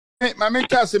My main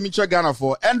cast is Ghana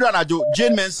for Andrew Najo,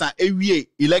 Jane Mensah, AWA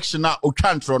election now,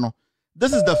 Okantrono.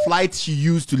 This is the flight she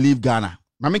used to leave Ghana.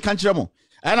 Mami Kanchiramo.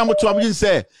 And I'm to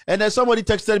say, and then somebody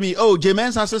texted me, oh, Jane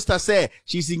Mensah's sister said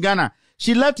she's in Ghana.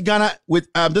 She left Ghana with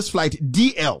this flight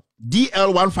DL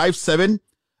 157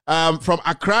 from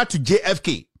Accra to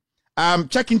JFK.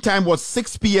 Check-in time was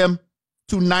 6 p.m.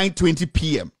 to 9:20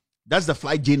 p.m. That's the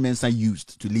flight Jane Mensah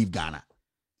used to leave Ghana.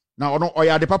 Now,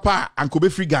 Oya de Papa and Kobe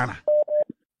Free Ghana.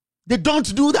 They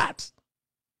don't do that.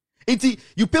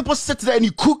 You people sit there and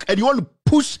you cook and you want to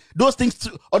push those things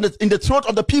in the throat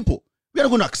of the people. We are not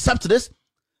going to accept this.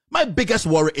 My biggest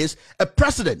worry is a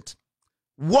president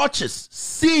watches,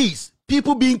 sees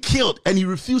people being killed, and he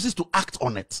refuses to act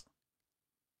on it.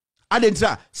 And you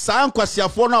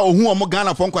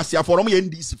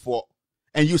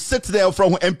sit there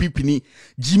from MPP,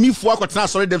 Jimmy Fuakotana,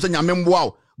 sorry, them saying,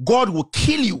 wow, God will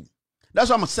kill you. That's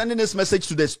why I'm sending this message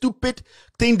to the stupid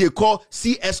thing they call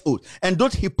CSOs and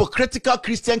those hypocritical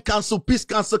Christian Council, Peace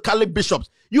Council, Catholic bishops.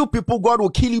 You people, God will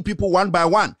kill you people one by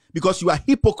one because you are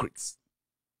hypocrites.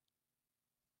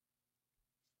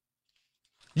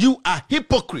 You are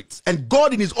hypocrites, and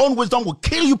God in his own wisdom will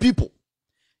kill you people.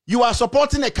 You are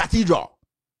supporting a cathedral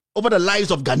over the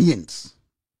lives of Ghanaians.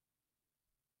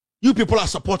 You people are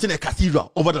supporting a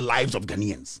cathedral over the lives of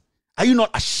Ghanaians. Are you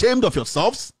not ashamed of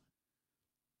yourselves?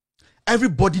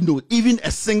 Everybody knows, even a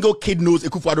single kid knows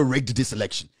Akufo-Addo rigged this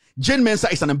election. Jane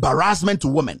Mensah is an embarrassment to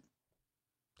women.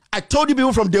 I told you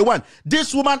people from day one,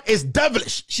 this woman is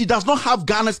devilish. She does not have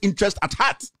Ghana's interest at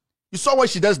heart. You saw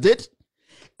what she just did?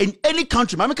 In any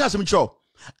country, Ghana,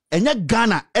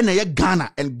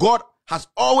 and God has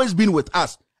always been with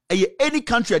us. Any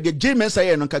country, Jane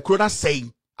Mensah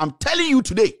saying, I'm telling you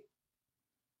today,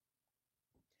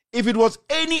 if it was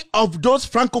any of those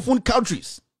francophone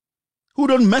countries who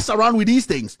don't mess around with these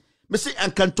things, a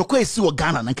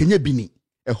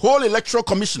whole electoral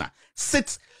commissioner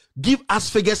sits, give us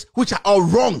figures which are all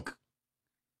wrong.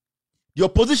 The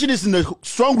opposition is in a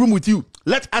strong room with you.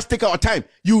 Let us take our time.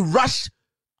 You rush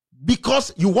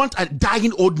because you want a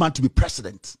dying old man to be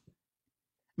president.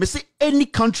 Me say any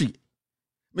country,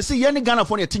 me say any Ghana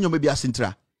for tinyo maybe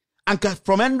asintra. Anka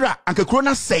from Endra, Anka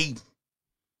Corona say,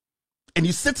 and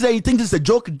you sit there, you think this is a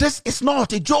joke. This is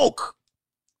not a joke.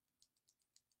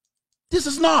 This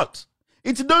is not.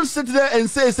 It don't sit there and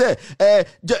say,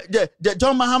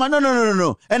 John Mahama,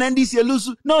 no. And then this year lose.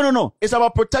 No. It's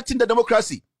about protecting the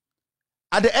democracy.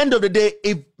 At the end of the day,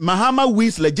 if Mahama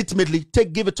wins legitimately,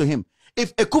 give it to him.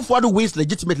 If Akufo-Addo wins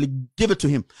legitimately, give it to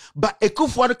him. But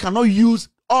Akufo-Addo cannot use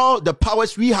all the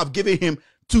powers we have given him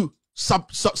to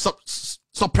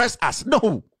suppress us.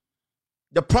 No.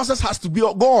 The process has to be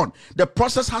gone. The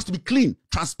process has to be clean,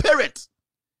 transparent.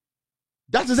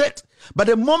 That is it. But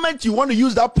the moment you want to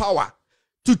use that power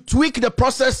to tweak the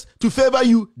process to favor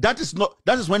you, that is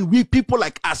when we people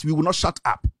like us, we will not shut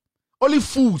up. Only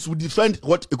fools will defend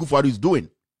what Akufo-Addo is doing.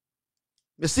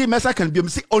 You see, Mensah can be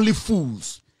only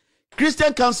fools.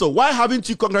 Christian Council, why haven't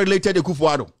you congratulated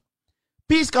Akufo-Addo?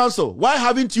 Peace Council, why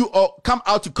haven't you come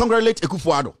out to congratulate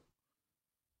Akufo-Addo?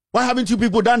 Why haven't you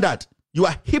people done that? You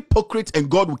are hypocrites and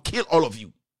God will kill all of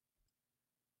you.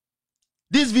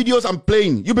 These videos I'm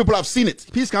playing, you people have seen it.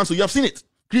 Peace Council, you have seen it.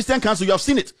 Christian Council, you have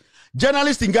seen it.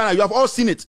 Journalists in Ghana, you have all seen it.